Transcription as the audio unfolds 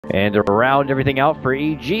And to round everything out for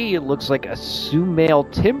EG, it looks like a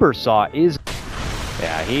Sumail Timbersaw is...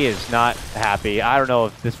 Yeah, he is not happy. I don't know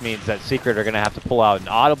if this means that Secret are going to have to pull out an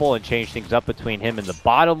audible and change things up between him and the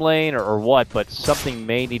bottom lane or what, but something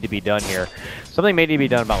may need to be done here. Something may need to be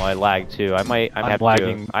done about my lag too. I might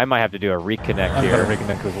have to do a reconnect here.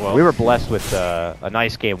 Reconnect as well. We were blessed with a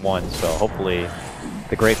nice game one, so hopefully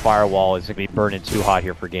the Great Firewall isn't going to be burning too hot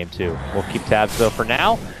here for game two. We'll keep tabs though for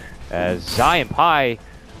now, as Zai and Pi...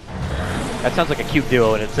 That sounds like a cute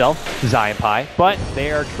duo in itself, Zai and Pi. But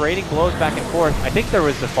they are trading blows back and forth. I think there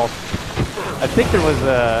was a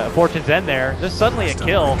Fortune's End there. Just suddenly a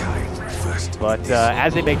kill. But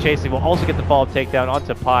as they make chase, they will also get the follow-up takedown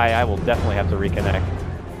onto Pi. I will definitely have to reconnect.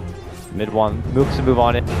 Mid one moves to move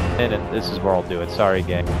on in, and this is where I'll do it. Sorry,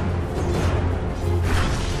 gang.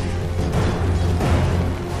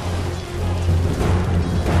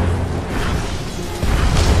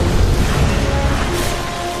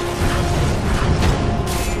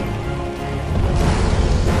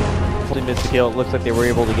 Missed the kill. It looks like they were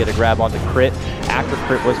able to get a grab on the Crit. After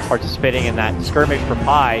Crit was participating in that skirmish for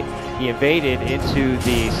Pi, he invaded into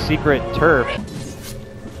the Secret turf.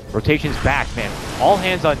 Rotation's back, man. All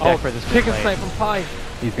hands on deck for this chicken snipe from Pi.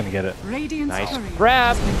 He's gonna get it. Nice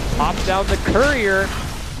grab. Pops down the courier.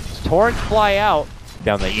 Torrents fly out.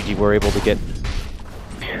 Down the EG were able to get...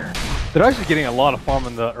 They're actually getting a lot of farm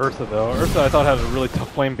in the Ursa though. Ursa I thought had a really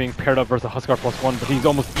tough flame being paired up versus Huskar +1, but he's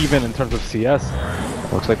almost even in terms of CS.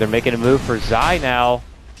 Looks like they're making a move for Zai now.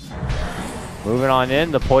 Moving on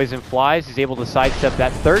in, the poison flies. He's able to sidestep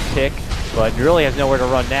that third tick, but really has nowhere to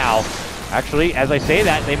run now. Actually, as I say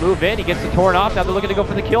that, they move in. He gets the torn off. Now they're looking to go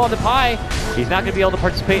for the kill on the Pi. He's not going to be able to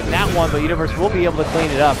participate in that one, but Universe will be able to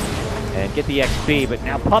clean it up and get the XP. But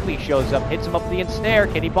now Puppey shows up, hits him up with the ensnare.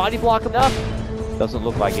 Can he body block enough? Doesn't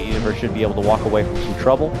look like it. Universe should be able to walk away from some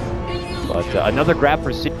trouble. But another grab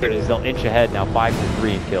for Secret as they'll inch ahead now,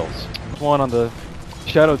 5-3 in kills. One on the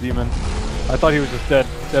Shadow Demon. I thought he was just dead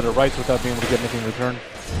to rights without being able to get anything in return.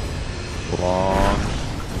 Long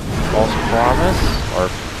false promise, or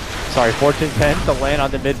sorry, Fortune Pen to land on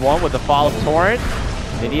the mid one with the follow torrent.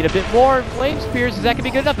 They need a bit more flame spears. Is that gonna be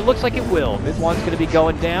good enough? It looks like it will. Mid one's gonna be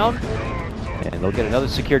going down, and they'll get another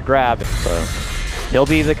secured grab. So he'll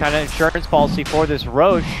be the kind of insurance policy for this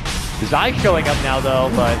Roche. Zai showing up now though,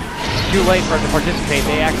 but it's too late for him to participate.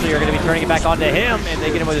 They actually are going to be turning it back onto him, and they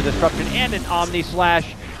get him with a disruption and an Omni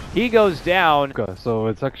Slash. He goes down. So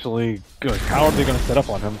it's actually good. How are they going to set up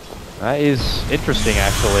on him? That is interesting,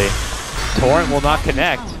 actually. Torrent will not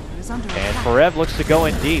connect, and Forev looks to go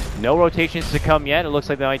in deep. No rotations to come yet. It looks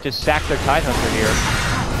like they might just sack their Tidehunter here.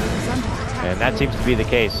 And that seems to be the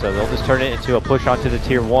case, so they'll just turn it into a push onto the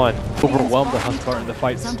tier 1. Overwhelm the Huskar in the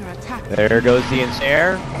fights. There goes the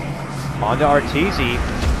ensnare. Onto Arteezy.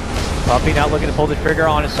 Puppey not looking to pull the trigger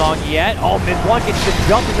on a song yet. Oh, mid one gets the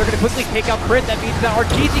jump, and they're going to quickly take out Crit. That means that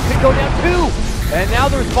Arteezy could go down too. And now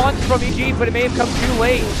the response is from EG, but it may have come too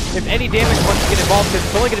late. If any damage wants to get involved, because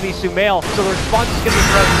it's only going to be Sumail, so the response is going to be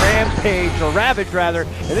from Rampage, or Ravage rather,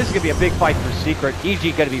 and this is going to be a big fight for Secret.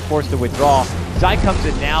 EG going to be forced to withdraw. Zai comes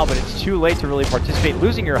in now, but it's too late to really participate.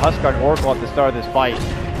 Losing your Huskar and Oracle at the start of this fight.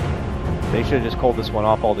 They should have just called this one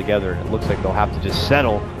off altogether. It looks like they'll have to just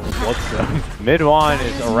settle. Mid-1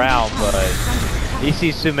 is around, but he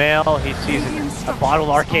sees Sumail, he sees a bottled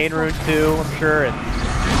Arcane Rune too, I'm sure, and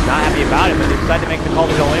he's not happy about it, but they decide to make the call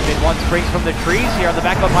to go in. Mid-1 springs from the trees here on the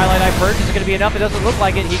back of Highlight Eye Purge. Is it going to be enough? It doesn't look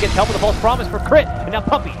like it. He gets help with a false promise for Crit, and now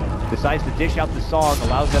Puppey decides to dish out the song,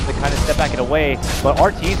 allows them to kind of step back and away. But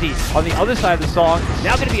Arteezy on the other side of the song,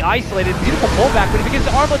 now going to be isolated. Beautiful pullback, but he begins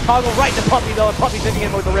to armlet toggle right to Puppey though, and Puppey sending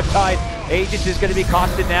in with the Riptide. Aegis is going to be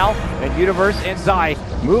costed now, and Universe and Zai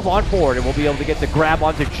move on forward, and we'll be able to get the grab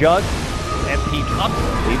onto Jug. And peek up,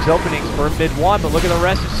 leaves openings for mid-1, but look at the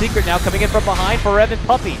rest of Secret now coming in from behind for Evan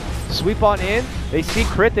Puppey. Sweep on in, they see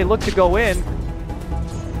Crit, they look to go in.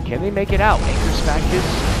 Can they make it out? Anchor smashes,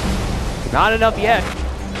 not enough yet.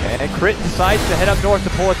 And Crit decides to head up north to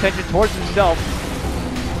pull attention towards himself.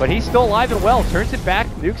 But he's still alive and well, turns it back,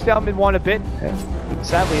 nukes down mid-1 a bit, and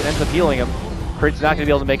sadly it ends up healing him. Crit's not going to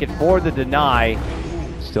be able to make it for the deny.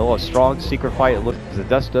 Still a strong Secret fight. It looks as the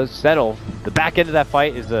dust does settle. The back end of that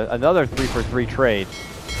fight is another 3-for-3 trade.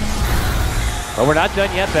 But we're not done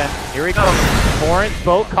yet, Ben. Here he comes. Torrent,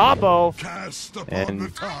 boat combo.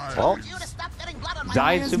 And, well,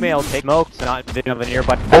 Zai and Sumail take Moke's not big of a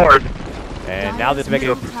nearby board. And now they're making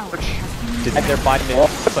a push to get their bottom mid,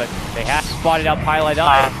 but they have spotted out Pilot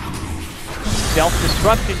up.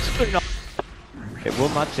 Self-destruction. It will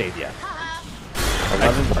not save yet.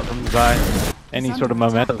 11 from Zai. any sort of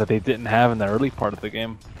momentum that they didn't have in the early part of the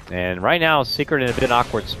game. And right now, Secret in a bit of an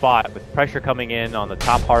awkward spot with pressure coming in on the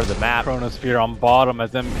top part of the map. Chronosphere on bottom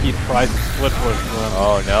as MP tries to split push for them.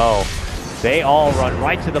 Oh no. They all run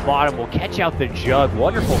right to the bottom. Will catch out the Jug.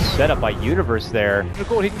 Wonderful setup by Universe there.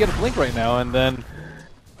 Cool, he can get a blink right now, and then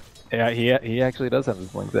yeah, he actually does have his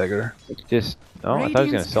blink dagger. Just oh, I thought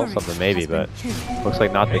he was gonna sell something maybe, but looks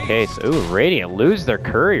like not the case. Ooh, Radiant lose their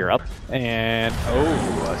courier up. And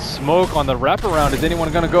oh, smoke on the wraparound. Is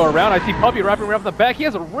anyone gonna go around? I see Puppey wrapping around the back. He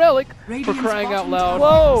has a relic for crying out loud.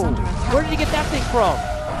 Whoa! Where did he get that thing from?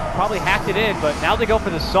 Probably hacked it in, but now they go for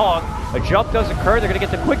the song. A jump does occur. They're going to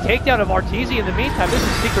get the quick takedown of Arteezy. In the meantime, this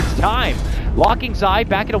is Secret's time. Locking Zai,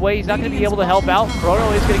 backing away. He's not going to be able to help out.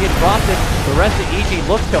 Chrono is going to get dropped, and the rest of EG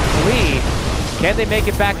look to flee. Can they make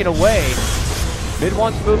it back and away? Mid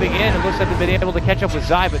one's moving in. It looks like they've been able to catch up with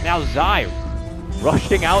Zai, but now Zai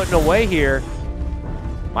rushing out and away here.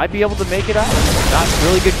 Might be able to make it up. Not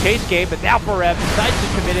really good chase game, but now Forev decides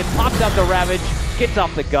to commit it, pops out the Ravage, gets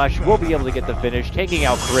off the Gush, will be able to get the finish, taking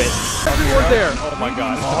out Crit. Everyone there. Oh my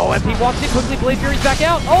god. Oh, MP walks in quickly, Blade Fury's back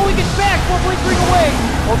out. Oh, he gets back, 4 Blade Fury away.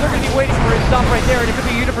 Oh, they're going to be waiting for his stop right there, and it could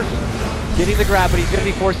be Universe getting the grab, but he's going to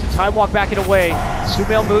be forced to time walk back and away.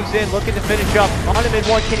 Sumail moves in, looking to finish up. On him in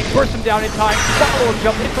one, can he burst him down in time? Follow him,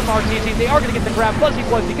 jump in from Arteezy. They are going to get the grab. Fuzzy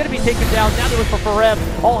going to be taken down. Now they look for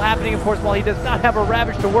Forev. All happening, of course, while he does not have a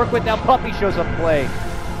Ravage to work with. Now Puppey shows up play.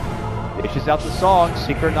 Dishes out the song.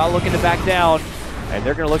 Secret not looking to back down. And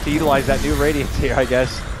they're going to look to utilize that new Radiance here, I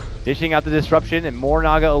guess. Dishing out the disruption and more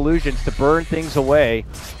Naga illusions to burn things away.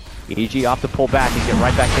 EG off to pull back and get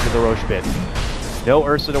right back into the Roche pit. No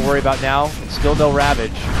Ursa to worry about now, and still no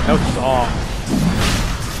Ravage. No song.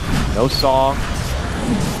 No song.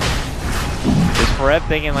 Is Forev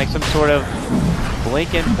thinking like some sort of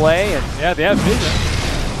blink in play? And yeah, they have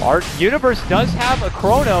vision. Our Universe does have a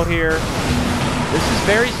Chrono here. This is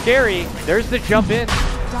very scary. There's the jump in.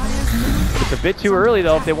 It's a bit too early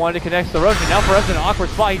though if they wanted to connect to the Roche. Now Forev's in an awkward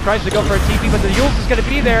spot. He tries to go for a TP, but the Yules is going to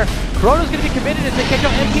be there. Chrono's going to be committed as they catch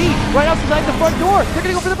up MP right outside the front door. They're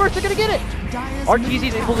going to go for the burst. They're going to get it.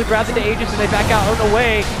 Arteezy is able to grab the Aegis and they back out on the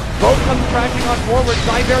way. Both come crashing on forward.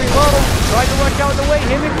 Zai very low. Trying to rush out in the way.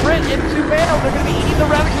 Him and Crit in 2 mana. They're going to be eating the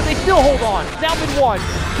Ravage, but they still hold on. Now mid one.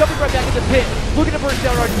 Jumping right back in the pit. Looking to burst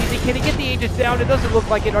down Arteezy. Can he get the Aegis down? It doesn't look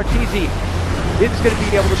like it. Arteezy is going to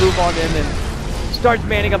be able to move on in and starts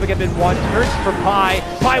manning up again mid one. Turns for Pi.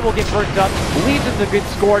 Pi will get burnt up. Leaves it to good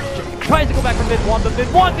scorch. Tries to go back for mid one, but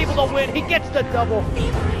mid one able to win. He gets the double.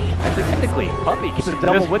 Actually, technically, Puppey gets a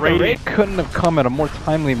double with the raid. Couldn't have come at a more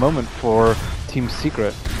timely moment for Team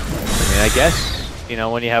Secret. I mean, I guess, you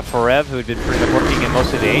know, when you have Forev, who'd been pretty much working in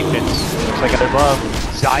most of the Ancients, looks like up above,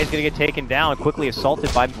 Zai's gonna get taken down, quickly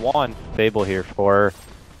assaulted by one. Fable here for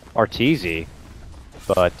Arteezy.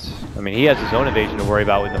 But, I mean, he has his own evasion to worry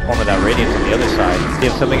about in the form of that Radiance on the other side. He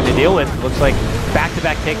has something to deal with. Looks like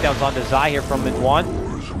back-to-back takedowns onto Zai here from mid one.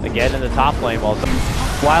 Again in the top lane,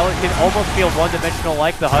 while it can almost feel one-dimensional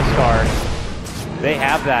like the Huskar, they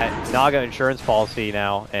have that Naga insurance policy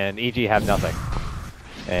now, and EG have nothing.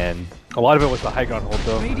 And a lot of it was the high ground hold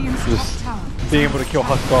though. Just being able to kill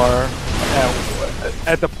Huskar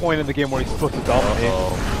at the point in the game where he's supposed to dominate.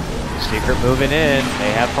 Secret moving in.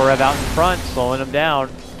 They have Forev out in front, slowing him down.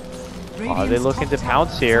 Are they looking to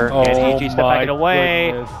pounce here? And EG step back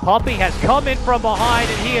away. Puppey has come in from behind,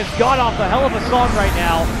 and he has got off a hell of a song right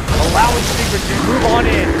now, allowing Secret to move on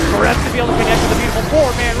in. Forev to be able to connect with the beautiful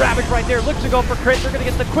 4-man Ravage right there. Looks to go for Crit. They're going to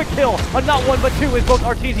get the quick kill on not one but two, as both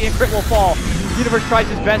Arteezy and Crit will fall. Universe tries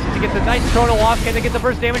his best to get the nice Chrono off. Can they get the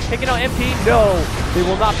burst damage? Taking out MP? No. They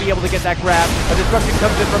will not be able to get that grab. A disruption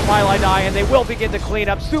comes in from Myline Eye, and they will begin to clean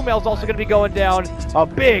up. Sumail's also going to be going down. A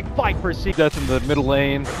big fight for Secret. That's in the middle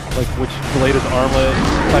lane, like which delayed his armlet,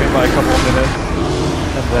 fighting by a couple of minutes.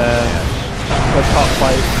 And then the top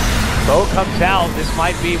fight. Bo comes out. This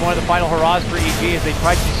might be one of the final hurrahs for EG as they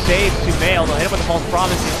try to save Sumail. They'll hit him with a false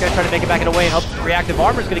promise. He's going to try to make it back and away and help. Reactive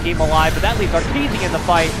armor is going to keep him alive, but that leaves Arteezy in the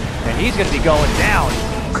fight, and he's going to be going down.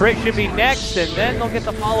 Crit should be next, and then they'll get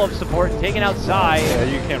the follow-up support and taken outside. Yeah,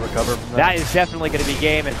 you can't recover from that. That is definitely going to be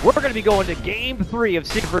game, and we're going to be going to game 3 of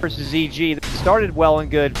Secret versus EG. It started well and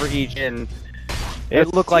good for EG, and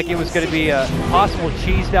it looked like it was going to be a possible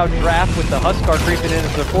cheesed-out draft with the Huskar creeping in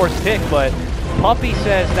as the 4th pick, but Puppey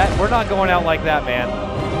says that we're not going out like that, man.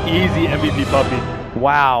 Easy MVP Puppey.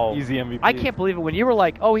 Wow. Easy MVP. I can't believe it when you were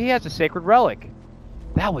like, oh, he has a Sacred Relic.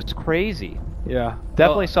 That was crazy. Yeah.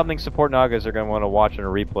 Definitely something support Nagas are going to want to watch in a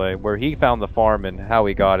replay, where he found the farm and how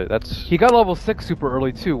he got it. He got level 6 super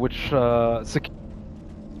early too, which